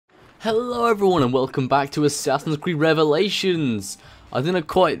Hello everyone and welcome back to Assassin's Creed Revelations. I don't know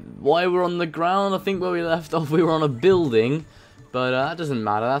quite why we're on the ground. I think where we left off we were on a building, but that doesn't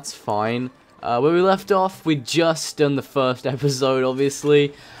matter, that's fine. Where we left off, we just done the first episode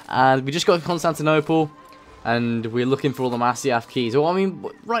obviously, and we just got to Constantinople and we're looking for all the Masyaf keys. Well, I mean,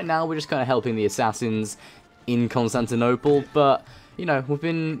 right now we're just kind of helping the assassins in Constantinople, but you know, we've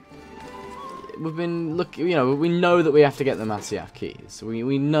been looking, you know, we know that we have to get the Masyaf keys.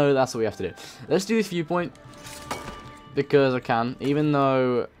 We know that's what we have to do. Let's do this viewpoint because I can, even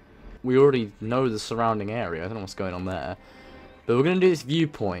though we already know the surrounding area. I don't know what's going on there, but we're gonna do this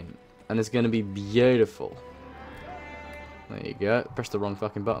viewpoint, and it's gonna be beautiful. There you go. Press the wrong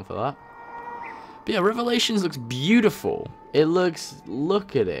fucking button for that. But yeah, Revelations looks beautiful. It looks,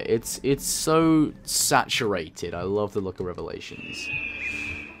 look at it. It's so saturated. I love the look of Revelations.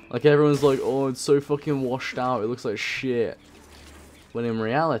 Like, everyone's like, oh, it's so fucking washed out, it looks like shit. When in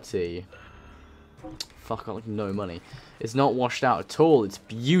reality, fuck, I got like no money. It's not washed out at all, it's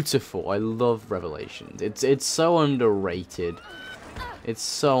beautiful. I love Revelations. It's so underrated. It's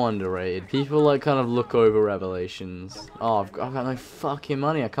so underrated. People like kind of look over Revelations. Oh, I've got no fucking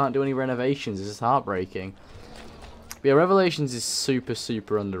money, I can't do any renovations, this is heartbreaking. But yeah, Revelations is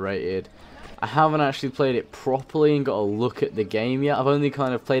super underrated. I haven't actually played it properly and got a look at the game yet. I've only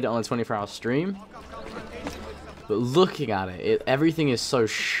kind of played it on a 24-hour stream. But looking at it, everything is so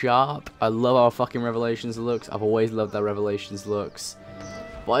sharp. I love how fucking Revelations looks. I've always loved how Revelations looks.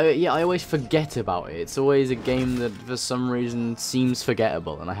 But yeah, I always forget about it. It's always a game that for some reason seems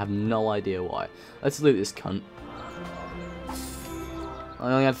forgettable, and I have no idea why. Let's loot this cunt.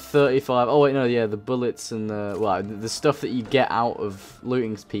 I only had 35. Oh wait, no, yeah, the bullets and the stuff that you get out of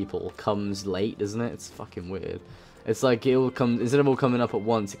looting people comes late, doesn't it? It's fucking weird. It's like it will come, instead of all coming up at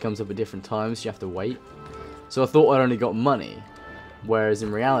once, it comes up at different times. So you have to wait. So I thought I'd only got money, whereas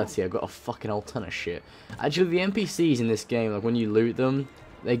in reality I got a fucking whole ton of shit. Actually, the NPCs in this game, like when you loot them,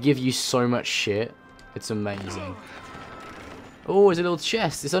 they give you so much shit. It's amazing. Oh, it's a little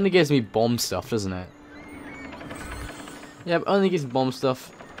chest. This only gives me bomb stuff, doesn't it? Yeah, but only gives bomb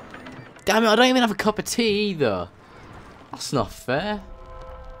stuff. Damn it, I don't even have a cup of tea either. That's not fair.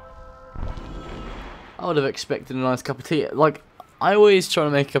 I would have expected a nice cup of tea. Like, I always try to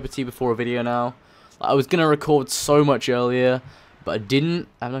make a cup of tea before a video now. Like, I was going to record so much earlier, but I didn't.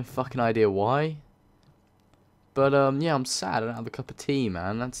 I have no fucking idea why. But, yeah, I'm sad I don't have a cup of tea,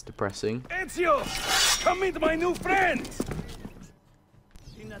 man. That's depressing. Ezio! Come meet my new friend!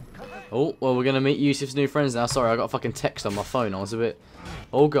 Oh, well, we're going to meet Yusuf's new friends now. Sorry, I got a fucking text on my phone. I was a bit...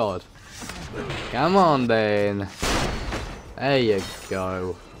 Oh, God. Come on, then. There you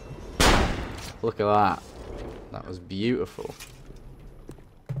go. Look at that. That was beautiful.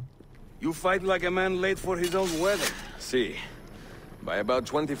 You fight like a man late for his own wedding. See, by about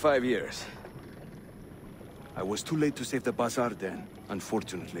 25 years. I was too late to save the bazaar then,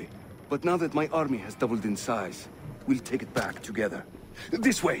 unfortunately. But now that my army has doubled in size, we'll take it back together.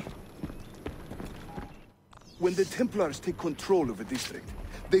 This way! When the Templars take control of a district,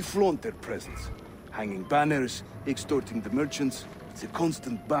 they flaunt their presence. Hanging banners, extorting the merchants. It's a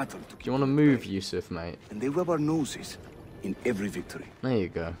constant battle to keep. Do you want to move, Yusuf, mate? And they rub our noses in every victory. There you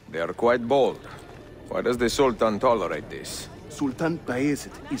go. They are quite bold. Why does the Sultan tolerate this? Sultan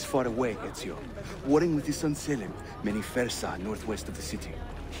Bayezid is far away, Ezio. Warring with his son Selim, many Fersa northwest of the city.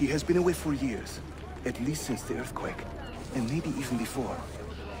 He has been away for years, at least since the earthquake. And maybe even before.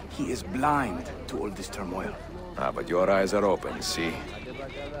 He is blind to all this turmoil. Ah, but your eyes are open, see?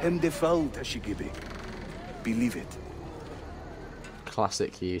 Hem defal Tashigibi. Believe it.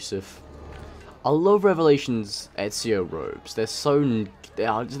 Classic Yusuf. I love Revelations Ezio robes. They're so...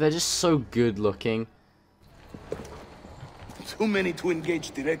 They're just so good looking. Too many to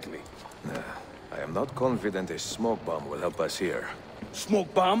engage directly. I am not confident a smoke bomb will help us here.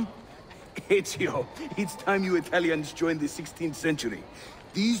 Smoke bomb? Ezio, it's time you Italians joined the 16th century.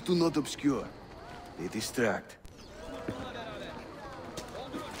 These do not obscure. They distract.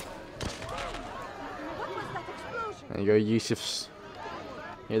 There you go, Yusuf's.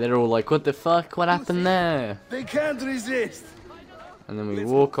 Yeah, they're all like, what the fuck? What happened there? They can't resist. And then we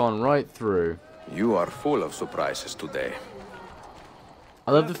walk on right through. You are full of surprises today.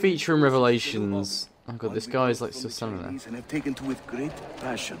 I love the feature in Revelations. Oh god, this guy is like still standing there. And have taken to with great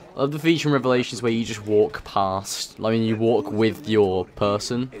passion. I love the feature in Revelations where you just walk past. I mean, you walk with your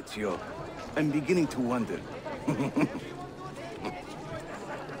person. Ezio, I'm beginning to wonder.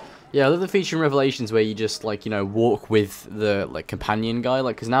 Yeah, I love the feature in Revelations where you just, like, you know, walk with the, like, companion guy.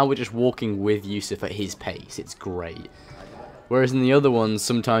 Like, because now we're just walking with Yusuf at his pace. It's great. Whereas in the other ones,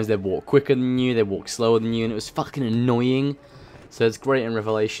 sometimes they walk quicker than you, they walk slower than you, and it was fucking annoying. So it's great in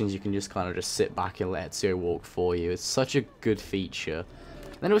Revelations, you can just kind of just sit back and let Ezio walk for you. It's such a good feature.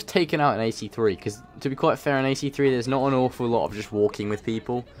 Then it was taken out in AC3, because to be quite fair, in AC3 there's not an awful lot of just walking with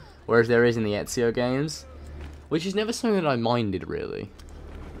people, whereas there is in the Ezio games, which is never something that I minded, really.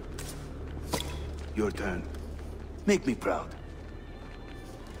 Your turn. Make me proud.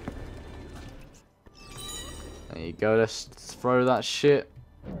 There you go, let's throw that shit.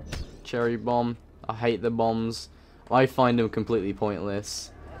 Cherry bomb. I hate the bombs. I find them completely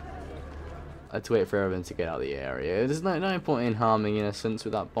pointless. Let's wait for everyone to get out of the area. There's no point in harming innocents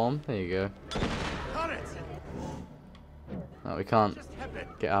with that bomb. There you go. Oh, we can't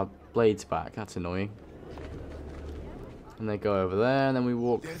get our blades back. That's annoying. And they go over there, and then we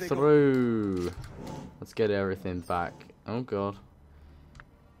walk through. Let's get everything back. Oh god.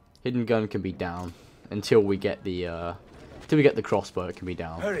 Hidden gun can be down until we get the crossbow. It can be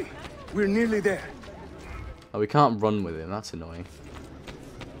down. Hurry, we're nearly there. Oh, we can't run with him. That's annoying.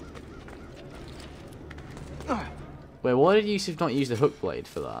 Wait, why did Yusuf not use the hook blade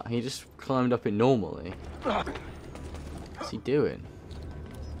for that? He just climbed up it normally. What's he doing?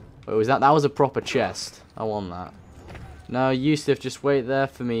 Wait, was that was a proper chest? I want that. No, Yusuf, just wait there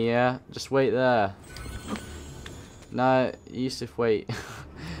for me, yeah? Just wait there. No, Yusuf, wait.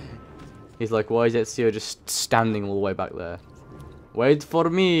 He's like, why is Ezio just standing all the way back there? Wait for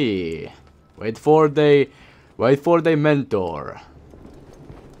me. Wait for the mentor.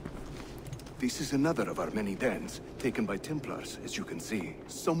 This is another of our many dens, taken by Templars, as you can see.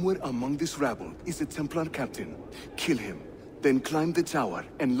 Somewhere among this rabble is a Templar captain. Kill him, then climb the tower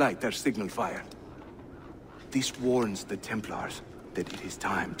and light our signal fire. This warns the Templars that it is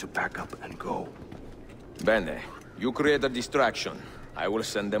time to pack up and go. Bene. You create a distraction. I will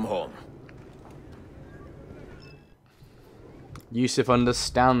send them home. Yusuf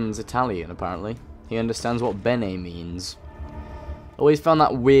understands Italian, apparently. He understands what bene means. Always found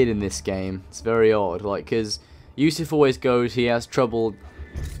that weird in this game. It's very odd, like, because Yusuf always goes, he has trouble,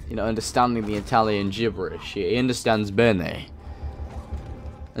 you know, understanding the Italian gibberish. He understands bene.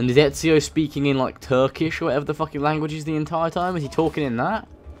 And is Ezio speaking in, like, Turkish or whatever the fucking language is the entire time? Is he talking in that?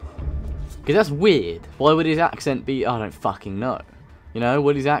 Because that's weird. Why would his accent be... I don't fucking know. You know,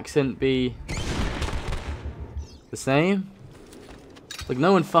 would his accent be... the same? Like,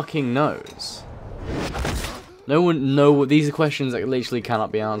 no one fucking knows. No one know. These are questions that literally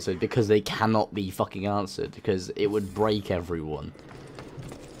cannot be answered because they cannot be fucking answered because it would break everyone.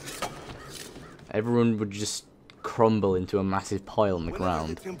 Everyone would just crumble into a massive pile on the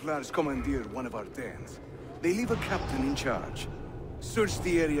ground. The Templars commandeer one of our dens. They leave a captain in charge. Search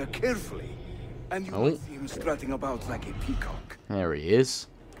the area carefully, and you will see him strutting about like a peacock. There he is.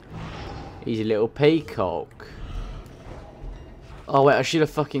 He's a little peacock. Oh wait, I should have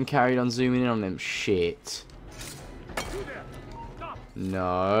fucking carried on zooming in on him. Shit.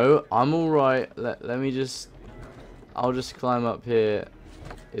 No, I'm alright. Let me just... I'll just climb up here.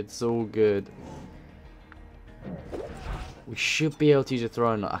 It's all good. We should be able to use a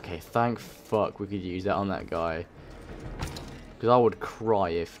throwing knife. Okay, thank fuck we could use that on that guy. Because I would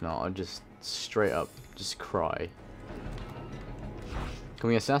cry if not. I'd just straight up just cry. Can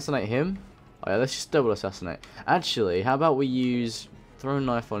we assassinate him? Oh yeah, let's just double assassinate. Actually, how about we use throwing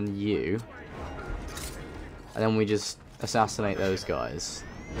knife on you. And then we just assassinate those guys.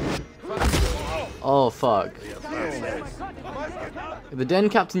 Oh fuck. The den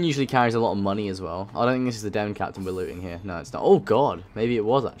captain usually carries a lot of money as well. I don't think this is the den captain we're looting here. No, it's not. Oh god, maybe it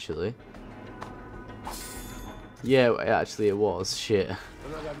was actually. Yeah, actually it was. Shit.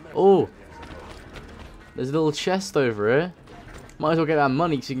 Oh, there's a little chest over here. Might as well get that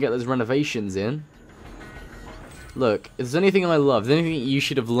money so you can get those renovations in. Look, if there's anything I love, if there's anything you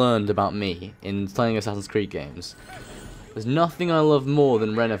should have learned about me in playing Assassin's Creed games, there's nothing I love more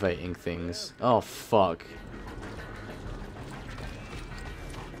than renovating things. Oh, fuck.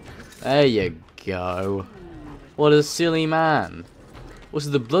 There you go. What a silly man. Also,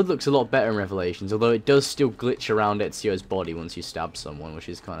 the blood looks a lot better in Revelations, although it does still glitch around Ezio's body once you stab someone, which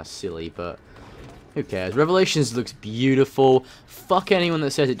is kind of silly, but who cares? Revelations looks beautiful. Fuck anyone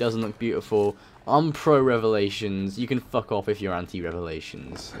that says it doesn't look beautiful. I'm pro Revelations. You can fuck off if you're anti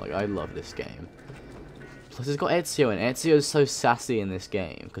Revelations. Like, I love this game. Plus, it's got Ezio in it. Ezio's so sassy in this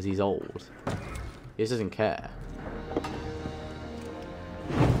game because he's old. He just doesn't care.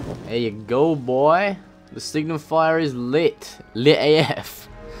 There you go, boy. The signal fire is lit. Lit AF.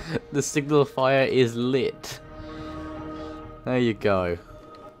 The signal fire is lit. There you go.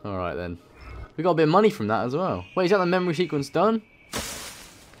 Alright then. We got a bit of money from that as well. Wait, is that the memory sequence done?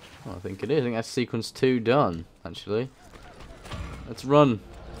 Oh, I think it is. I think that's sequence 2 done, actually. Let's run.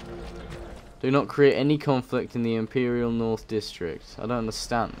 Do not create any conflict in the Imperial North District. I don't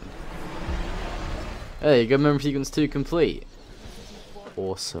understand. There you go, memory sequence 2 complete.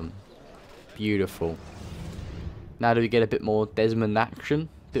 Awesome. Beautiful. Now do we get a bit more Desmond action?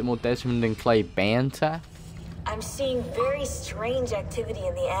 A bit more Desmond and Clay banter? I'm seeing very strange activity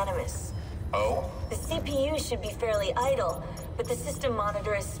in the Animus. Oh? The CPU should be fairly idle, but the system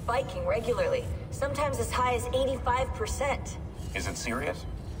monitor is spiking regularly, sometimes as high as 85%. Is it serious?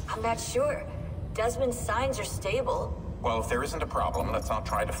 I'm not sure. Desmond's signs are stable. Well, if there isn't a problem, let's not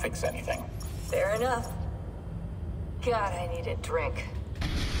try to fix anything. Fair enough. God, I need a drink.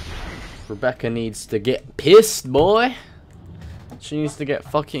 Rebecca needs to get pissed, boy. She needs to get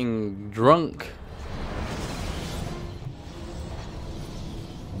fucking drunk.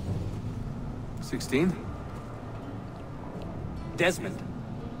 "16? Desmond,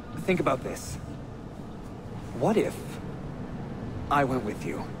 think about this. What if I went with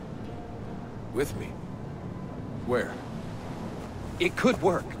you? With me? Where? It could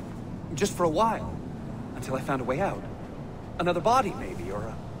work. Just for a while. Until I found a way out. Another body, maybe,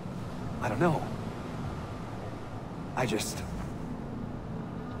 or I don't know. I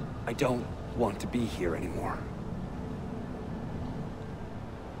don't want to be here anymore."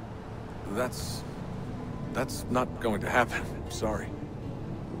 That's not going to happen. Sorry.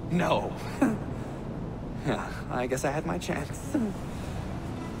 No. Yeah, I guess I had my chance.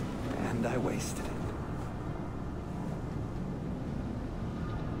 And I wasted it.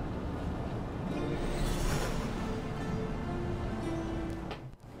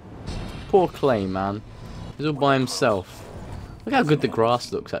 Poor Clay, man. He's all by himself. Look how good the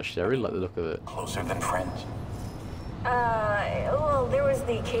grass looks, actually. I really like the look of it. Closer than friends? Well, there was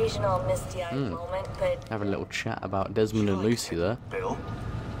the occasional misty-eyed moment, but... Having a little chat about Desmond and Lucy there. Bill?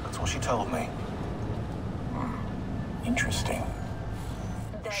 That's what she told me. Interesting.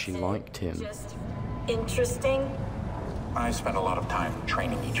 that's She it. liked him. Just interesting. I spent a lot of time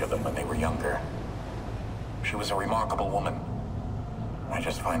training each of them when they were younger. She was a remarkable woman. I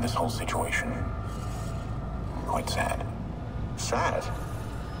just find this whole situation quite sad. Sad?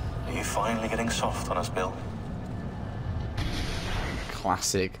 Are you finally getting soft on us, Bill?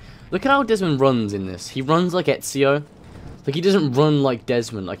 Classic. Look at how Desmond runs in this. He runs like Ezio. Like, he doesn't run like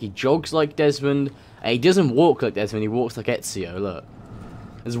Desmond. Like, he jogs like Desmond. And he doesn't walk like Desmond. He walks like Ezio. Look.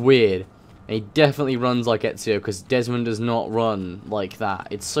 It's weird. And he definitely runs like Ezio, because Desmond does not run like that.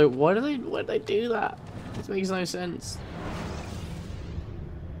 It's so... why do they do that? This makes no sense.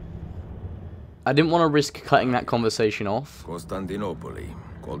 I didn't want to risk cutting that conversation off. Constantinople,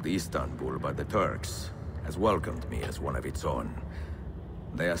 called Istanbul by the Turks, has welcomed me as one of its own.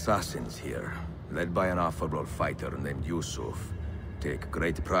 The assassins here, led by an affable fighter named Yusuf, take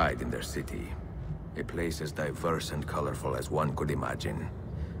great pride in their city. A place as diverse and colorful as one could imagine.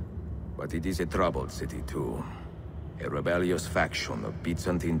 But it is a troubled city too. A rebellious faction of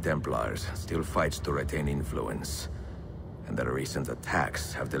Byzantine Templars still fights to retain influence. And the recent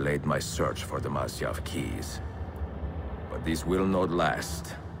attacks have delayed my search for the Masyaf keys. But this will not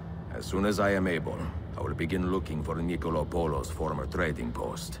last. As soon as I am able, I will begin looking for Nicolo Polo's former trading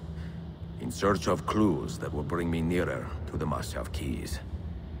post, in search of clues that will bring me nearer to the Masyaf keys.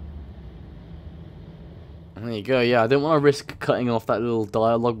 There you go, yeah, I didn't want to risk cutting off that little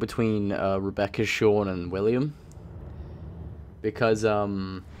dialogue between Rebecca, Sean, and William. Because,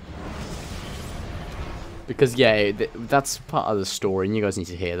 yeah, that's part of the story, and you guys need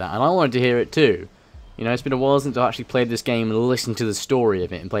to hear that. And I wanted to hear it too. You know, it's been a while since I actually played this game and listened to the story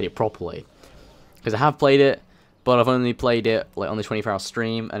of it and played it properly. Because I have played it, but I've only played it like on the 24-hour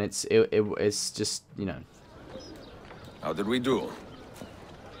stream, and it's just, you know. How did we do?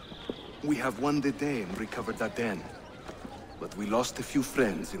 We have won the day and recovered that den. But we lost a few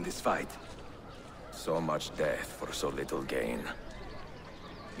friends in this fight. So much death for so little gain.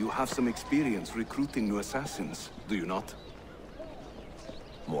 You have some experience recruiting new assassins, do you not?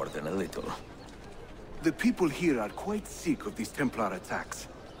 More than a little. The people here are quite sick of these Templar attacks.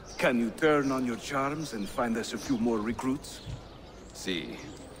 Can you turn on your charms and find us a few more recruits? See,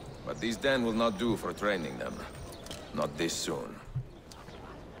 but this den will not do for training them. Not this soon.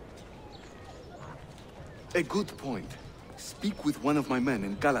 A good point. Speak with one of my men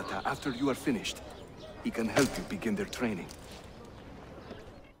in Galata after you are finished. He can help you begin their training.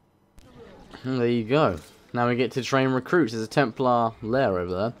 And there you go. Now we get to train recruits. There's a Templar lair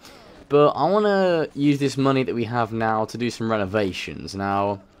over there. But I want to use this money that we have now to do some renovations.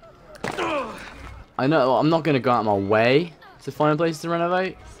 Now, I know I'm not going to go out of my way to find a place to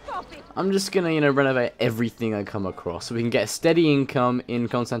renovate. I'm just going to, you know, renovate everything I come across, so we can get a steady income in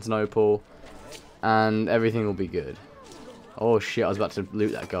Constantinople, and everything will be good. Oh shit, I was about to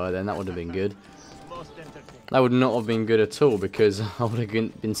loot that guy then. That would have been good. That would not have been good at all because I would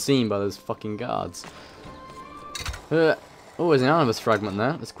have been seen by those fucking guards. Oh, there's an animus fragment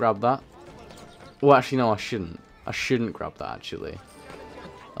there. Let's grab that. Well, actually, no, I shouldn't. I shouldn't grab that, actually.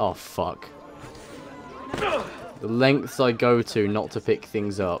 Oh, fuck. The lengths I go to not to pick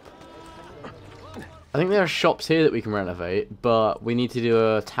things up. I think there are shops here that we can renovate, but we need to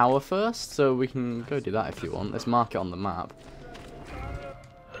do a tower first, so we can go do that if you want. Let's mark it on the map.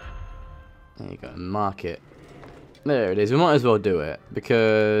 There you go, mark it. There it is. We might as well do it,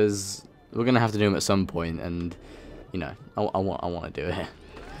 because we're going to have to do them at some point, and, you know, I want to do it.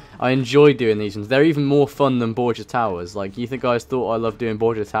 I enjoy doing these ones. They're even more fun than Borgia Towers. Like, you think guys thought I loved doing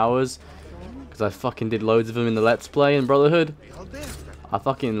Borgia Towers? Because I fucking did loads of them in the Let's Play in Brotherhood. I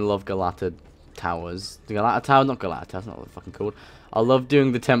fucking love Galata Towers. The Galata Tower? Not Galata Tower, that's not what it's fucking called. I love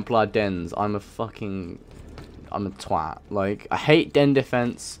doing the Templar Dens. I'm a twat. Like, I hate den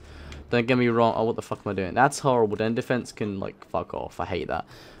defense. Don't get me wrong. Oh, what the fuck am I doing? That's horrible. Den defense can, like, fuck off. I hate that.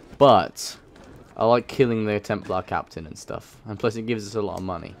 But I like killing the Templar captain and stuff. And plus it gives us a lot of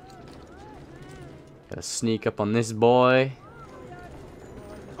money. Gotta sneak up on this boy.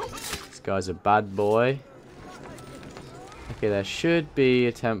 This guy's a bad boy. Okay, there should be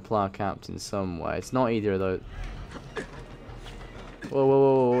a Templar captain somewhere. It's not either of those. Whoa, whoa,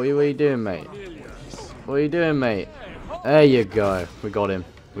 whoa, what are you doing, mate? What are you doing, mate? There you go. We got him.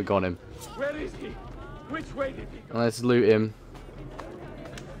 We got him. Where is he? Which way did he go? Let's loot him.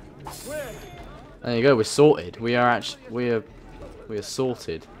 There you go. We're sorted. We are actually we are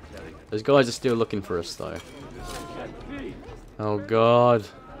sorted. Those guys are still looking for us though. Oh god.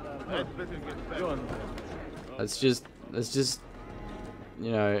 Let's just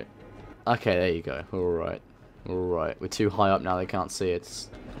you know. Okay, there you go. Alright. Alright. We're too high up now, they can't see it.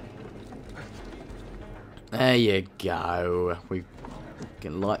 There you go. We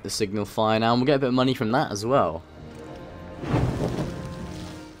can light the signal fire now, and we'll get a bit of money from that as well.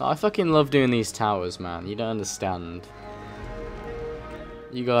 I fucking love doing these towers, man. You don't understand.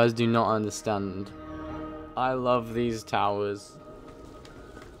 You guys do not understand. I love these towers.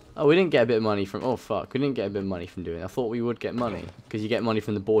 Oh, we didn't get a bit of money from... Oh, fuck. We didn't get a bit of money from doing it. I thought we would get money. Because you get money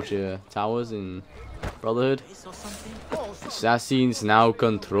from the Borgia Towers in Brotherhood. Assassins now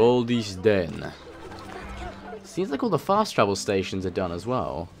control this den. Seems like all the fast travel stations are done as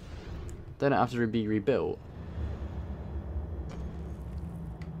well. They don't have to be rebuilt.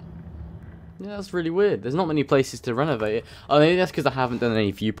 Yeah, that's really weird. There's not many places to renovate it. Oh, maybe that's because I haven't done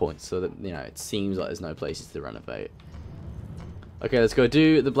any viewpoints, so that, you know, it seems like there's no places to renovate. Okay, let's go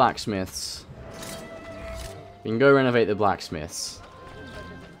do the blacksmiths. We can go renovate the blacksmiths.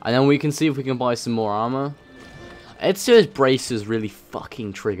 And then we can see if we can buy some more armor. Ezio's braces really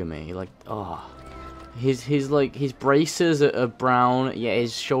fucking trigger me. Like, oh. His braces are brown, yeah,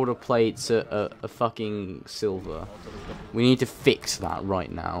 his shoulder plates are fucking silver. We need to fix that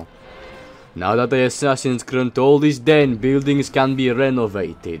right now. Now that the assassins control this den, buildings can be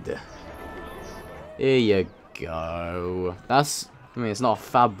renovated. Here you go. That's, I mean, it's not a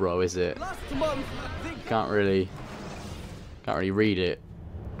Fabro, is it? Can't really read it.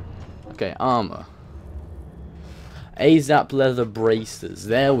 Okay, armor. ASAP leather braces.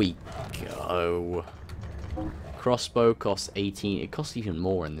 There we go. Crossbow costs 18. It costs even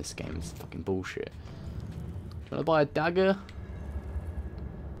more in this game. It's fucking bullshit. Do you want to buy a dagger?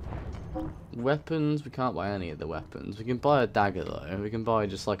 Weapons? We can't buy any of the weapons. We can buy a dagger though. We can buy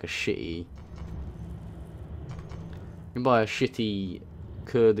just like a shitty... We can buy a shitty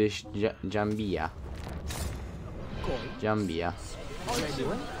Kurdish Jambia. Jambia.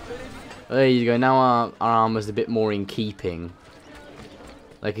 There you go. Now our armor's a bit more in keeping.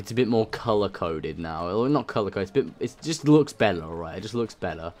 Like, it's a bit more color-coded now. Well, not color-coded. It just looks better, alright? It just looks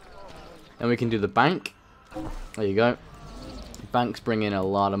better. And we can do the bank. There you go. Banks bring in a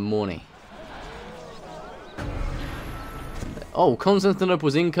lot of money. Oh,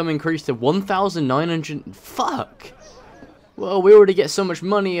 Constantinople's income increased to 1,900... Fuck! Well, we already get so much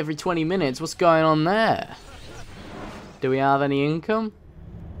money every 20 minutes. What's going on there? Do we have any income?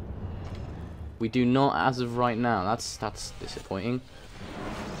 We do not as of right now. That's disappointing.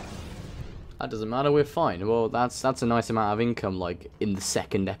 That doesn't matter, we're fine. Well, that's a nice amount of income, like, in the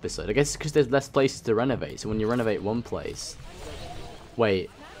second episode. I guess because there's less places to renovate, so when you renovate one place...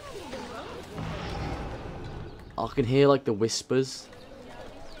 Wait. I can hear, like, the whispers.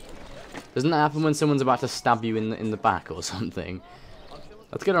 Doesn't that happen when someone's about to stab you in the back or something?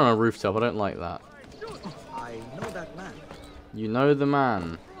 Let's get on a rooftop, I don't like that. I know that man. You know the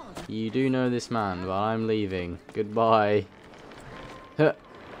man. You do know this man, but I'm leaving. Goodbye. Huh.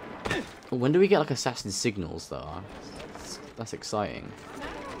 When do we get like assassin signals though? That's exciting.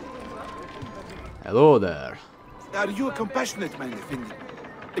 Hello there. Are you a compassionate man, Effendi?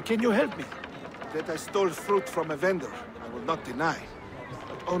 Can you help me? That I stole fruit from a vendor, I will not deny.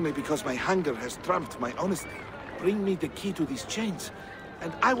 But only because my hunger has trumped my honesty. Bring me the key to these chains,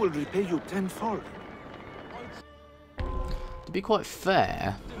 and I will repay you tenfold. To be quite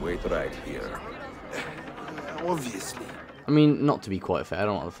fair... Wait right here. Obviously. I mean, not to be quite fair, I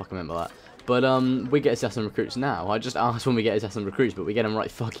don't know what the fuck I meant by that. But, we get assassin recruits now. I just asked when we get assassin recruits, but we get them right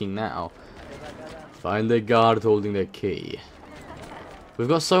fucking now. Find the guard holding the key. We've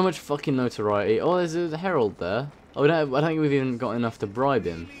got so much fucking notoriety. Oh, there's a herald there. Oh, I don't think we've even got enough to bribe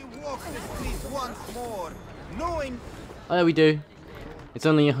him. Oh, yeah, we do. It's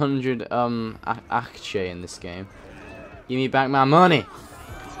only 100, akche in this game. Give me back my money!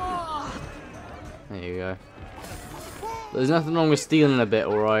 There you go. There's nothing wrong with stealing a bit,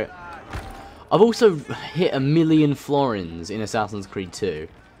 alright? I've also hit 1,000,000 florins in Assassin's Creed 2.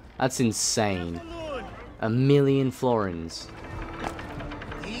 That's insane. 1,000,000 florins.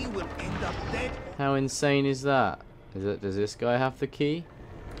 How insane is that? Does this guy have the key?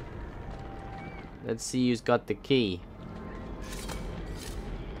 Let's see who's got the key.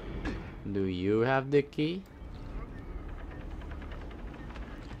 Do you have the key?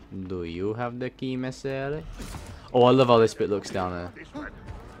 Do you have the key, Messere? Oh, I love how this bit looks down there.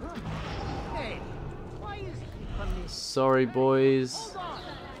 Sorry, boys.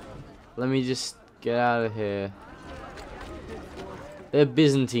 Let me just get out of here. They're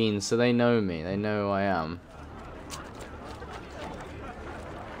Byzantines, so they know me. They know who I am.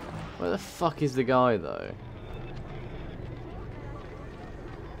 Where the fuck is the guy, though?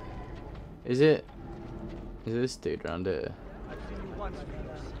 Is it this dude around here?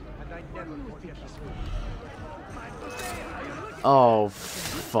 Oh,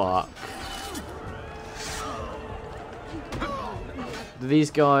 fuck. Do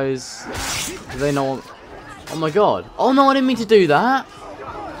these guys... Do they know... Oh my god. Oh no, I didn't mean to do that.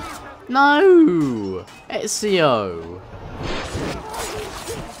 No! Ezio!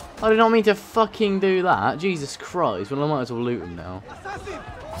 I did not mean to fucking do that. Jesus Christ. Well, I might as well loot him now.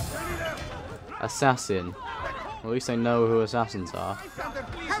 Assassin. Well, at least they know who assassins are.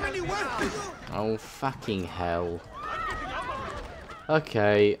 Oh, fucking hell.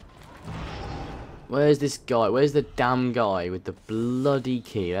 Okay. Where's this guy? Where's the damn guy with the bloody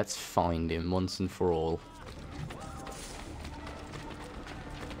key? Let's find him once and for all.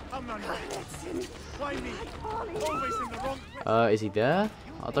 Is he there?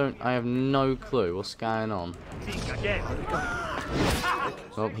 I have no clue what's going on.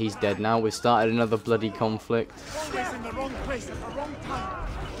 Oh, he's dead now. We've started another bloody conflict.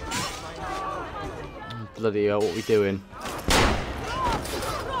 Bloody hell, what are we doing?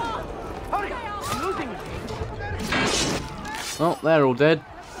 Oh, they're all dead.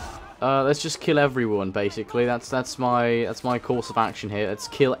 Let's just kill everyone, basically. That's my course of action here. Let's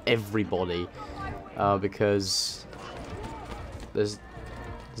kill everybody, because there's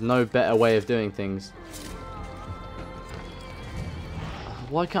no better way of doing things.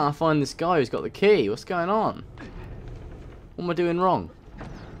 Why can't I find this guy who's got the key? What's going on? What am I doing wrong?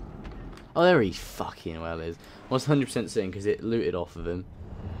 Oh, there he fucking well is. I was 100% certain because it looted off of him.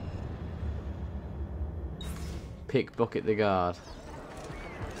 Pickpocket the guard.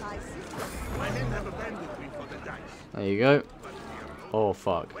 There you go. Oh,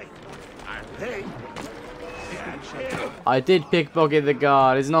 fuck. I did pickpocket the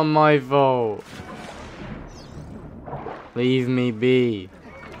guard. It's not my fault. Leave me be.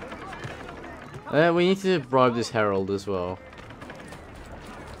 We need to bribe this herald as well.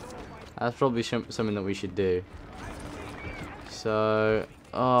 That's probably something that we should do. So...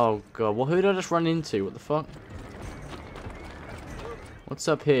 Oh, God. Well, who did I just run into? What the fuck? What's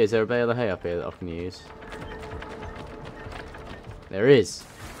up here? Is there a bale of hay up here that I can use? There is.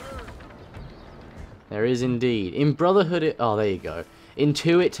 There is indeed. In Brotherhood, oh, there you go. In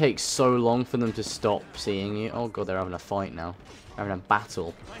 2, it takes so long for them to stop seeing you. Oh god, they're having a fight now. They're having a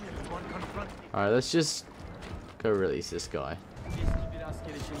battle. Alright, let's just go release this guy.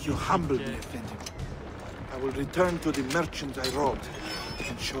 You humble me, Effendi. I will return to the merchant I robbed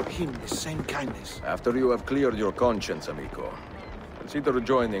and show him the same kindness. After you have cleared your conscience, amico, consider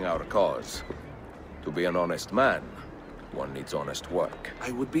joining our cause. To be an honest man, one needs honest work.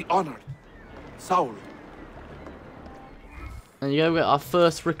 I would be honored. Saul. And you go, we got our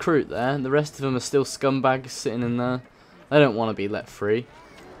first recruit there. The rest of them are still scumbags sitting in there. They don't want to be let free.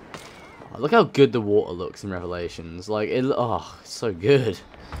 Oh, look how good the water looks in Revelations. Like, oh, it's so good.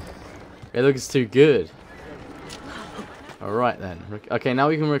 It looks too good. Alright then. Okay, now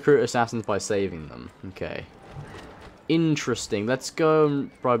we can recruit assassins by saving them. Okay. Interesting. Let's go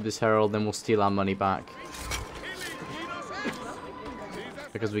and bribe this herald, then we'll steal our money back.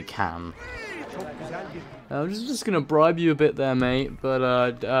 Because we can. I'm just gonna bribe you a bit there, mate.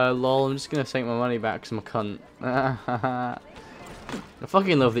 But, lol, I'm just gonna take my money back because I'm a cunt. I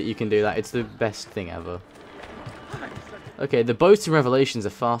fucking love that you can do that. It's the best thing ever. Okay, the boats in Revelations are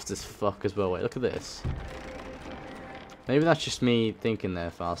fast as fuck as well. Wait, look at this. Maybe that's just me thinking they're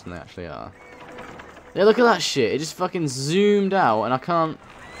faster than they actually are. Yeah, look at that shit. It just fucking zoomed out, and I can't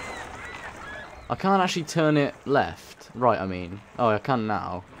actually turn it left. Right, I mean. Oh, I can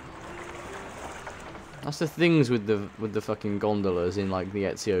now. That's the things with the fucking gondolas in like the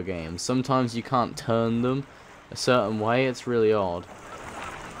Ezio games. Sometimes you can't turn them a certain way. It's really odd.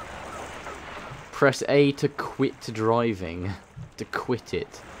 Press A to quit driving. To quit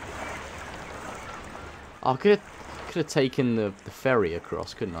it. Oh, I could have taken the ferry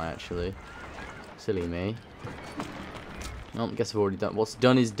across, couldn't I, actually? Silly me. Oh, I guess I've already done. What's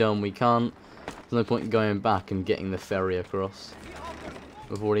done is done. We can't. There's no point in going back and getting the ferry across.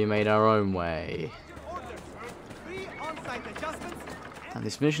 We've already made our own way. And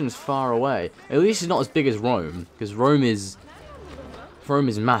this mission's far away. At least it's not as big as Rome, because Rome is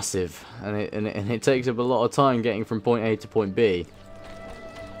massive, and it takes up a lot of time getting from point A to point B.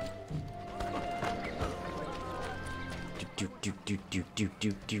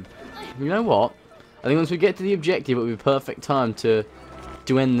 You know what? I think once we get to the objective, it'll be perfect time to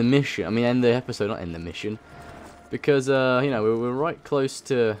end the mission. I mean, end the episode, not end the mission, because you know, we're right close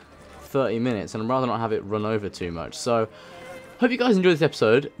to 30 minutes, and I'd rather not have it run over too much. So, hope you guys enjoyed this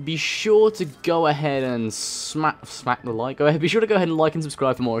episode. Be sure to go ahead and smack the like. Be sure to go ahead and like and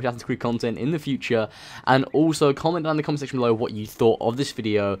subscribe for more Assassin's Creed content in the future, and also comment down in the comment section below what you thought of this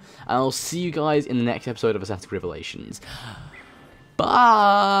video. And I'll see you guys in the next episode of Assassin's Creed Revelations.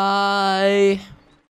 Bye.